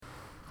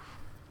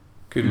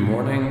Good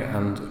morning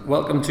and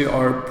welcome to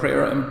our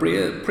prayer and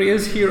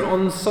praise here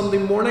on Sunday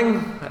morning.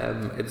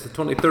 It's the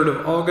 23rd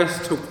of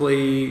August.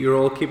 Hopefully you're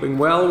all keeping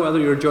well, whether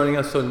you're joining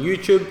us on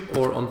YouTube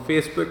or on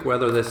Facebook,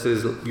 whether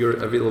you're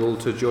available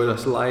to join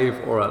us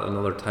live or at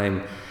another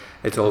time.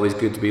 It's always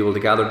good to be able to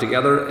gather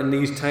together in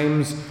these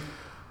times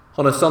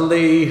on a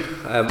Sunday,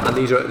 and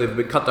they've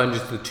been cut down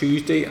just to the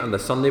Tuesday and the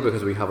Sunday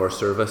because we have our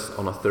service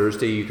on a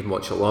Thursday. You can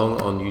watch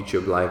along on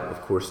YouTube Live,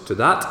 of course, to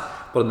that.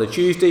 But on the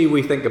Tuesday,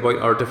 we think about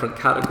our different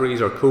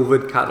categories, our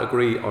COVID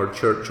category, our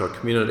church, our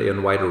community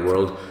and wider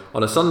world.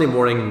 On a Sunday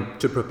morning,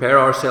 to prepare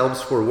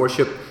ourselves for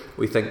worship,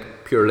 we think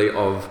purely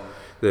of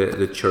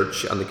the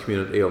church and the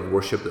community of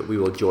worship that we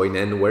will join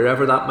in,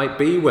 wherever that might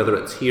be, whether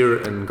it's here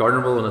in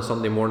Garnerville on a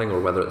Sunday morning or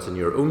whether it's in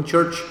your own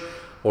church,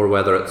 or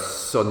whether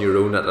it's on your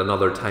own at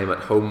another time at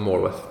home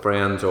or with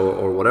friends,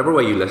 or whatever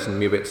way you listen.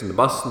 Maybe it's in the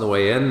bus on the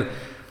way in.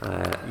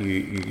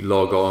 You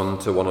log on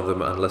to one of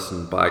them and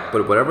listen back.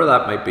 But whatever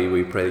that might be,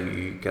 we pray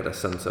you get a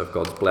sense of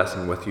God's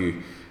blessing with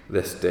you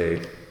this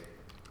day.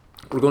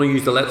 We're going to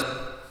use the Let's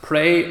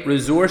Pray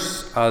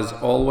resource as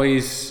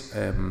always.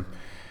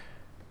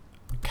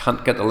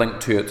 Can't get the link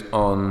to it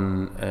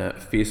on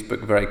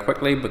Facebook very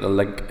quickly, but the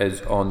link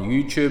is on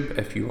YouTube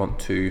if you want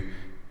to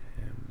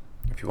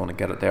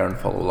get it there and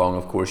follow along.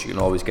 Of course, you can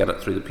always get it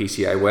through the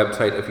PCI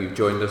website. If you've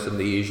joined us in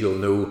these, you'll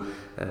know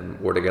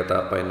where to get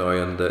that by now,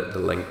 and the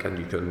link, and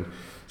you can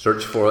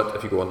search for it.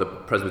 If you go on to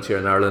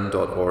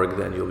presbyterianireland.org,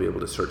 then you'll be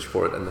able to search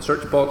for it in the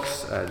search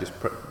box. Just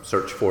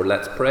search for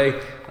Let's Pray,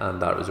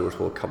 and that resource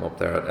will come up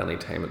there at any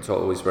time. It's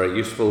always very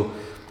useful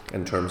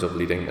in terms of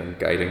leading and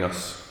guiding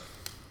us.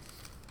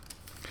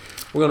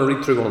 We're going to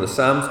read through one of the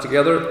Psalms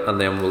together, and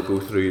then we'll go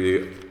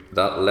through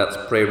that Let's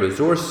Pray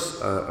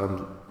resource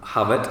and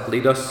have it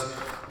lead us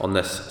on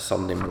this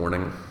Sunday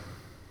morning.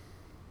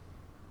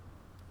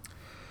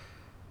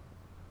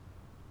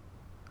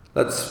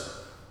 Let's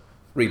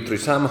read through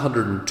Psalm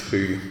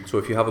 102. So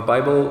if you have a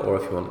Bible, or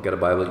if you want to get a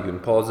Bible, you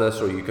can pause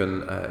this, or you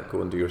can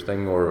go and do your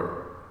thing,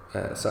 or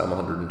Psalm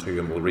 102,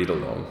 and we'll read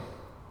along.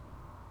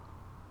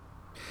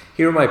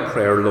 Hear my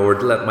prayer,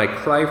 Lord, let my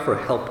cry for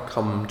help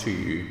come to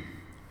you.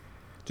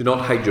 Do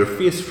not hide your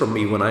face from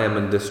me when I am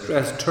in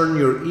distress. Turn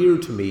your ear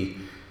to me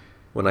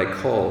when I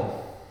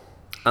call.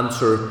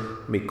 Answer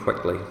me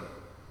quickly.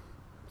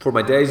 For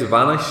my days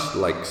vanish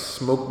like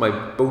smoke, my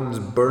bones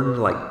burn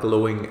like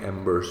glowing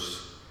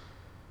embers.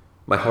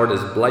 My heart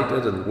is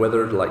blighted and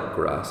withered like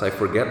grass. I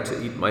forget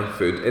to eat my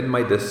food. In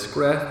my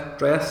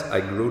distress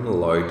I groan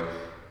aloud,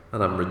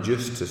 and am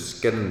reduced to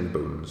skin and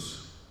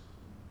bones.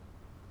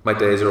 My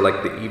days are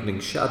like the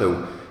evening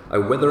shadow. I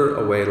wither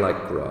away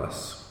like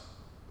grass.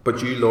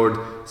 But you, Lord,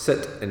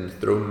 sit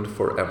enthroned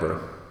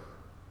forever.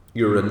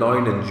 Your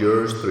renown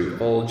endures through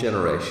all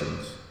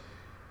generations.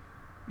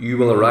 You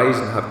will arise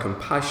and have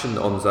compassion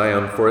on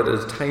Zion, for it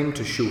is time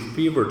to show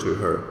favour to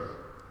her.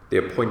 The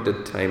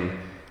appointed time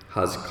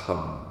has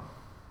come.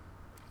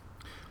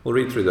 We'll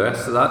read through the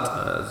rest of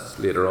that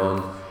later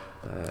on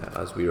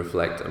as we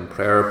reflect in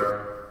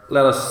prayer.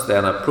 Let us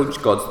then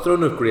approach God's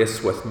throne of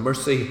grace with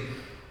mercy,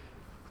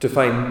 to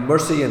find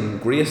mercy and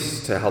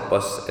grace to help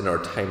us in our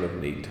time of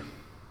need.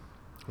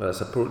 Let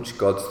us approach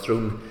God's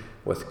throne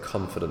with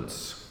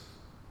confidence.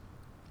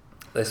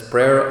 This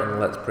prayer and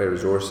Let's Pray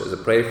resource is a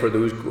prayer for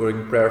those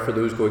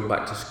going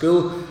back to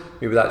school.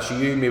 Maybe that's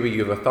you. Maybe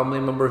you have a family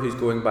member who's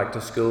going back to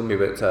school.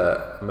 Maybe it's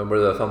a member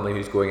of the family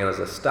who's going in as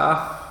a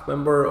staff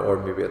member, or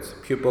maybe it's a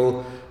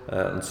pupil.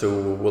 And so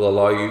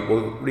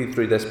we'll read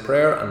through this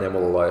prayer, and then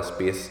we'll allow a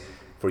space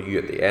for you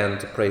at the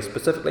end to pray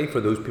specifically for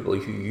those people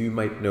who you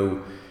might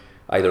know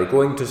either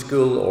going to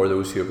school or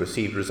those who have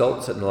received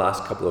results in the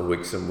last couple of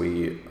weeks,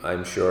 and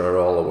I'm sure, are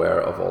all aware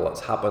of all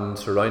that's happened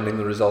surrounding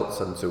the results,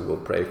 and so we'll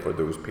pray for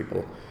those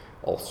people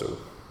also.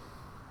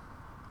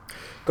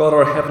 God,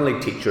 our Heavenly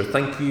Teacher,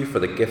 thank you for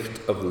the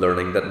gift of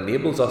learning that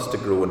enables us to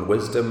grow in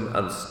wisdom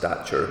and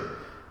stature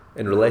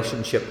in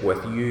relationship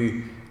with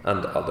you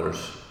and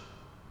others.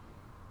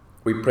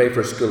 We pray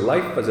for school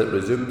life as it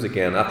resumes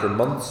again after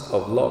months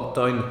of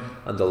lockdown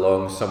and a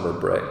long summer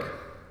break.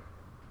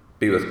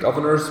 Be with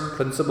governors,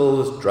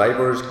 principals,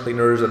 drivers,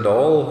 cleaners, and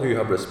all who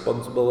have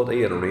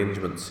responsibility and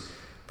arrangements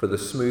for the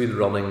smooth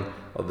running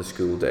of the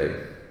school day.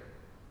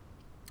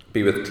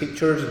 Be with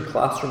teachers and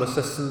classroom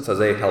assistants as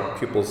they help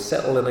pupils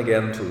settle in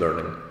again to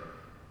learning.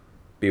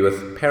 Be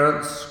with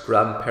parents,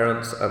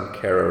 grandparents, and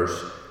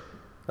carers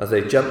as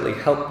they gently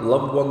help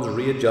loved ones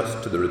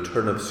readjust to the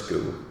return of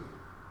school.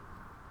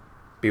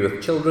 Be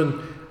with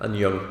children and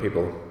young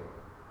people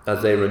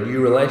as they renew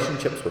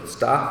relationships with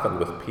staff and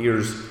with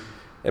peers,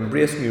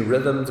 embrace new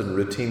rhythms and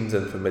routines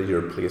in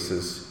familiar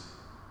places,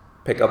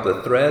 pick up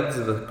the threads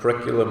of the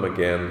curriculum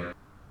again,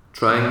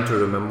 trying to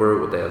remember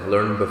what they have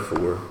learned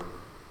before,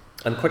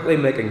 and quickly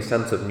making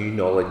sense of new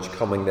knowledge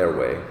coming their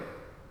way.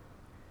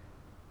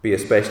 Be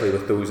especially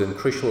with those in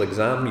crucial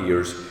exam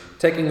years,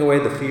 taking away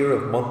the fear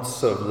of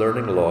months of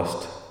learning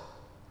lost,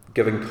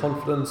 giving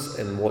confidence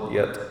in what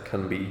yet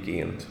can be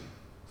gained.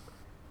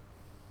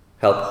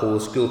 Help whole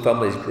school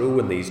families grow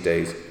in these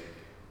days,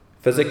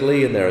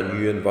 physically in their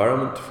new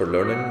environment for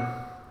learning,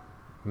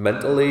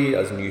 Mentally,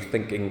 as new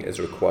thinking is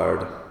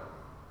required.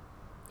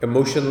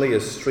 Emotionally,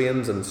 as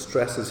strains and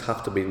stresses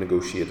have to be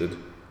negotiated.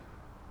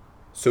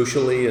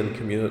 Socially, in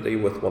community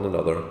with one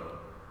another.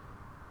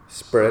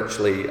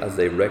 Spiritually, as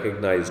they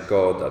recognise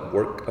God at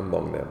work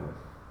among them.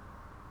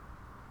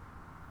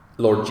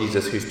 Lord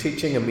Jesus, whose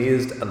teaching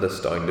amazed and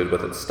astounded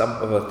with its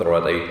stamp of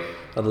authority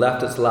and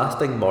left its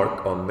lasting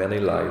mark on many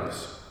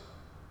lives,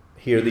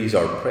 hear these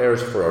our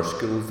prayers for our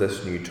schools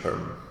this new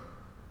term.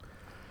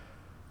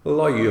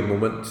 Allow you a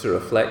moment to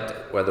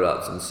reflect, whether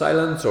that's in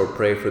silence or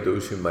pray for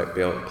those who might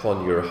be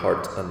upon your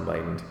heart and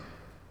mind,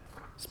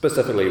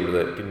 specifically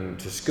relating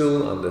to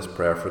school and this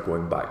prayer for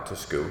going back to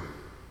school.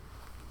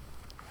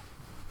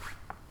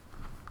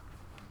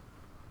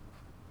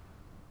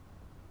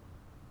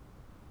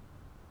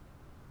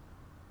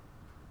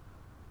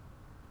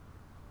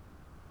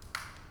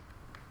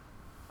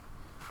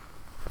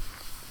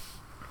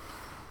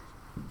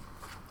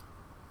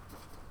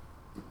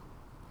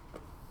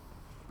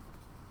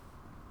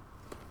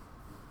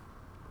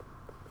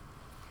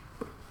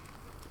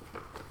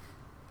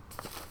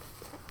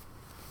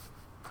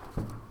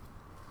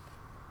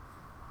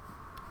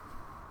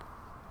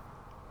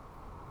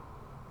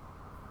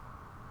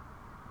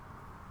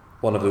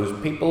 One of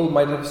those people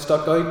might have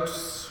stuck out,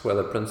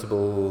 whether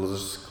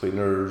principals,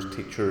 cleaners,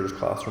 teachers,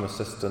 classroom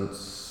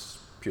assistants,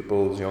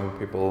 pupils, young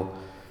people,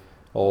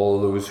 all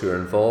those who are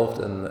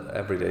involved in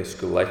everyday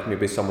school life.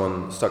 Maybe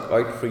someone stuck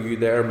out for you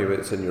there, maybe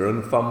it's in your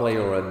own family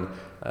or in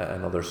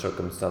other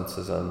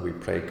circumstances, and we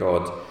pray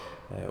God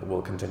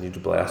will continue to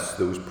bless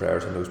those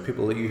prayers and those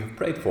people that you have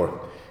prayed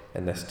for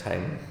in this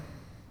time.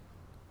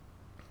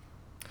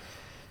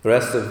 The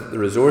rest of the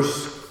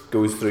resource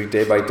goes through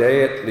day by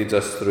day. It leads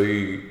us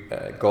through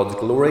God's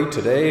glory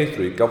today,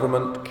 through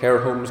government, care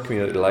homes,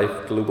 community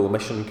life, global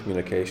mission,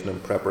 communication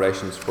and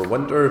preparations for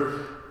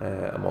winter,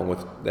 along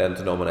with then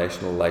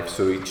denominational life.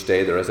 So each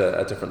day there is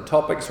a different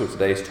topic. So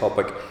today's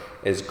topic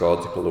is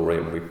God's glory,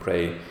 and we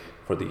pray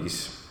for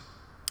these.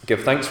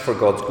 Give thanks for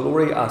God's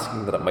glory,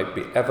 asking that it might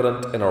be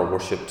evident in our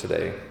worship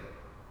today,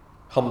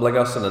 humbling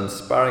us and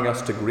inspiring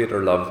us to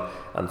greater love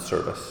and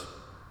service.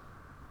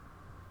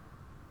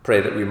 Pray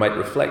that we might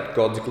reflect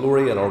God's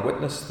glory in our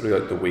witness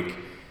throughout the week,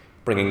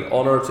 bringing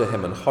honour to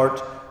Him in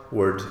heart,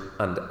 word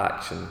and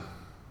action.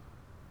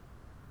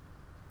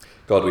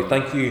 God, we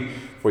thank you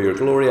for your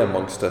glory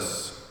amongst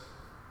us,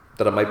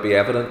 that it might be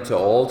evident to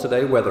all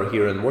today, whether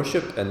here in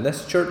worship in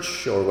this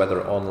church or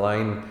whether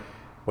online,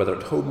 whether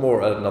at home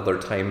or at another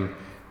time.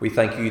 We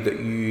thank you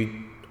that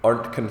you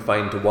aren't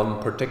confined to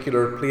one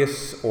particular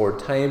place or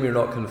time, you're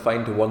not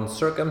confined to one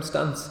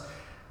circumstance,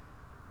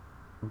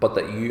 but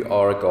that you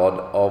are God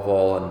of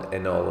all and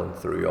in all and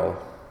through all.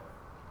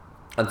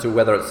 And so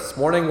whether it's this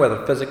morning,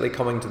 whether physically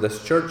coming to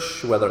this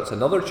church, whether it's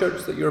another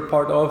church that you're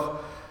part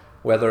of,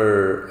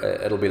 whether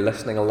it'll be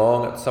listening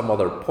along at some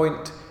other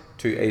point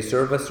to a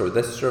service or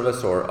this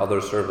service or other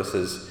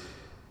services,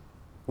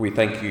 we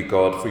thank you,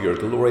 God, for your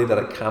glory, that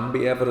it can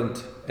be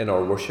evident in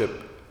our worship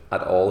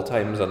at all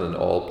times and in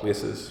all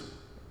places.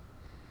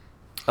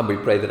 And we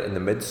pray that in the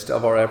midst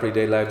of our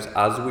everyday lives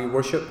as we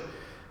worship,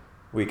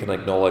 we can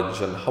acknowledge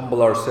and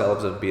humble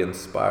ourselves and be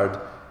inspired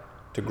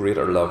to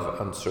greater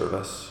love and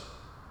service.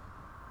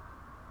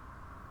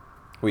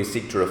 We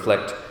seek to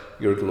reflect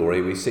your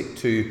glory. We seek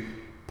to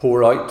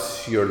pour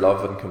out your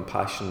love and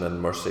compassion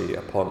and mercy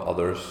upon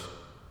others.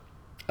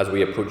 As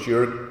we approach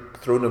your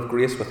throne of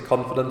grace with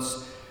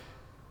confidence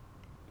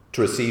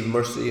to receive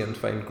mercy and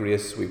find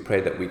grace, we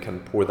pray that we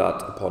can pour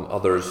that upon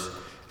others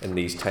in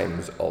these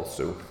times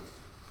also.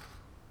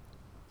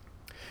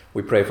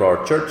 We pray for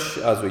our church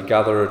as we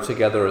gather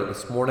together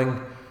this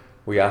morning.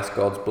 We ask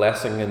God's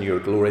blessing and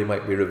your glory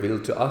might be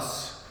revealed to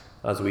us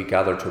as we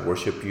gather to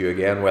worship you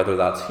again, whether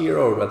that's here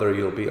or whether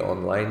you'll be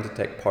online to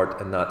take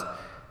part in that.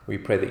 We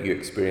pray that you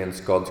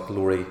experience God's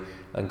glory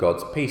and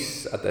God's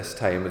peace at this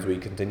time as we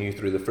continue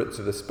through the fruits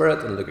of the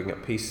Spirit and looking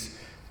at peace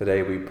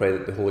today. We pray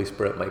that the Holy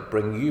Spirit might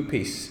bring you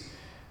peace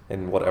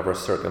in whatever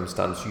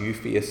circumstance you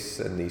face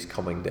in these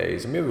coming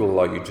days. And maybe we'll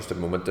allow you just a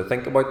moment to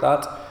think about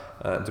that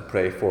and to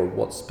pray for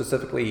what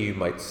specifically you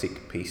might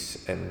seek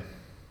peace in.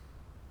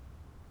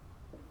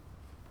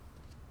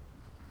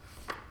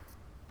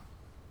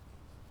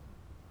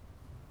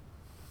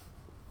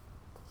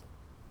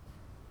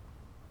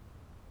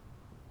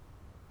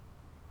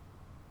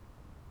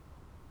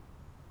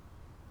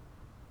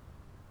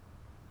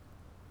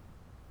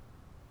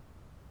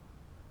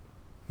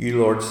 You,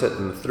 Lord, sit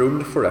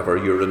enthroned forever.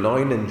 Your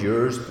renown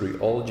endures through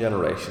all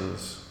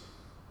generations.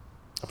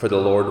 For the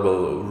Lord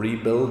will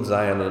rebuild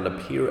Zion and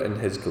appear in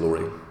his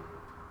glory.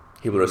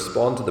 He will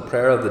respond to the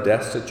prayer of the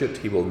destitute.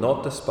 He will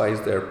not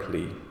despise their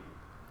plea.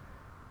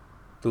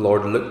 The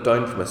Lord looked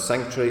down from his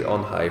sanctuary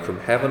on high. From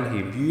heaven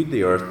he viewed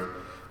the earth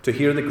to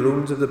hear the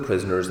groans of the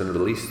prisoners and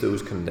release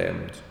those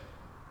condemned.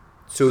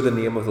 So the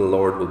name of the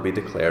Lord will be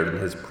declared, and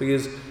his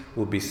praise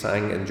will be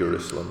sang in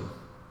Jerusalem.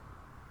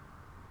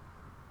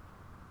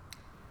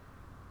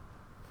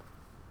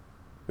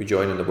 We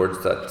join in the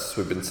words that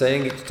we've been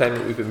saying each time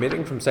that we've been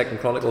meeting from 2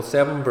 Chronicles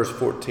 7 verse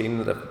 14,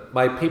 that if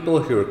my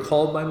people who are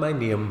called by my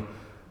name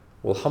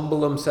will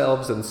humble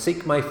themselves and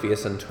seek my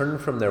face and turn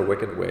from their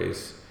wicked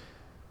ways,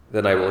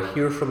 then I will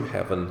hear from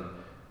heaven.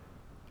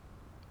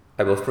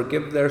 I will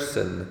forgive their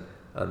sin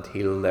and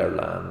heal their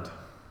land.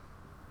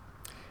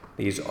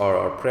 These are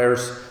our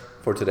prayers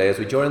for today as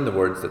we join in the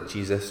words that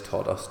Jesus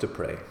taught us to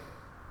pray.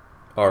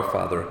 Our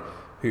Father,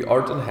 who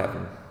art in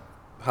heaven,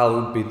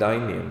 hallowed be thy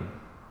name.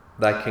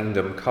 Thy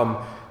kingdom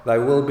come, thy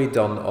will be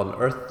done on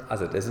earth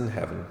as it is in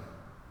heaven.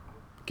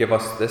 Give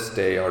us this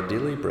day our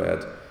daily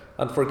bread,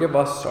 and forgive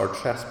us our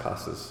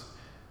trespasses,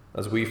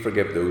 as we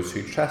forgive those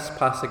who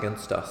trespass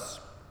against us.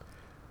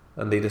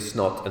 And lead us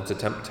not into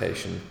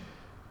temptation,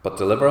 but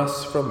deliver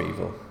us from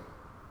evil.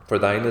 For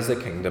thine is the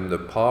kingdom, the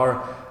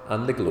power,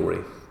 and the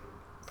glory,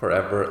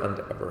 forever and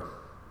ever.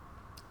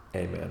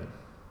 Amen.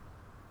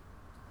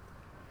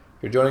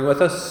 If you're joining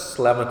with us,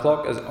 11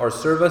 o'clock is our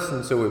service,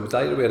 and so we're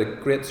delighted. We had a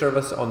great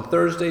service on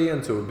Thursday,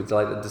 and so we'll be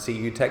delighted to see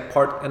you take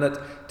part in it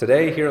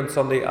today here on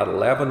Sunday at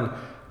 11.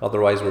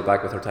 Otherwise, we're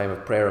back with our time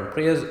of prayer and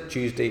praise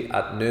Tuesday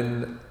at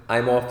noon.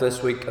 I'm off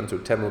this week, and so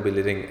Tim will be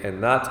leading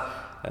in that.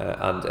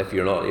 And if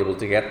you're not able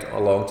to get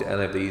along to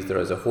any of these, there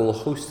is a whole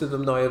host of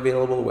them now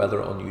available,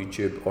 whether on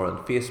YouTube or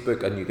on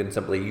Facebook, and you can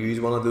simply use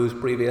one of those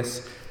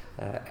previous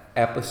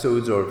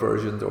episodes or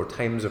versions or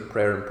times of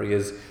prayer and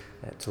praise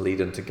to lead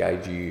and to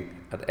guide you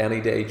at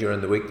any day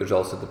during the week. There's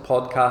also the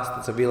podcast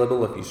that's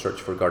available. If you search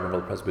for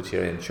Gardenville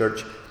Presbyterian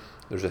Church,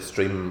 there's a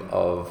stream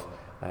of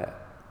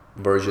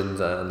versions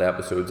and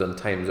episodes and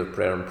times of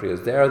prayer and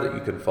praise there that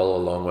you can follow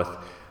along with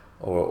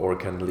or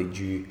can lead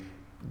you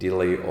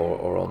daily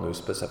or on those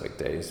specific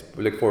days.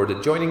 We look forward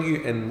to joining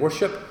you in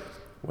worship,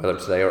 whether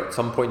today or at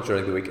some point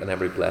during the week, and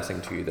every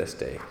blessing to you this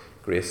day.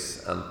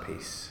 Grace and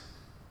peace.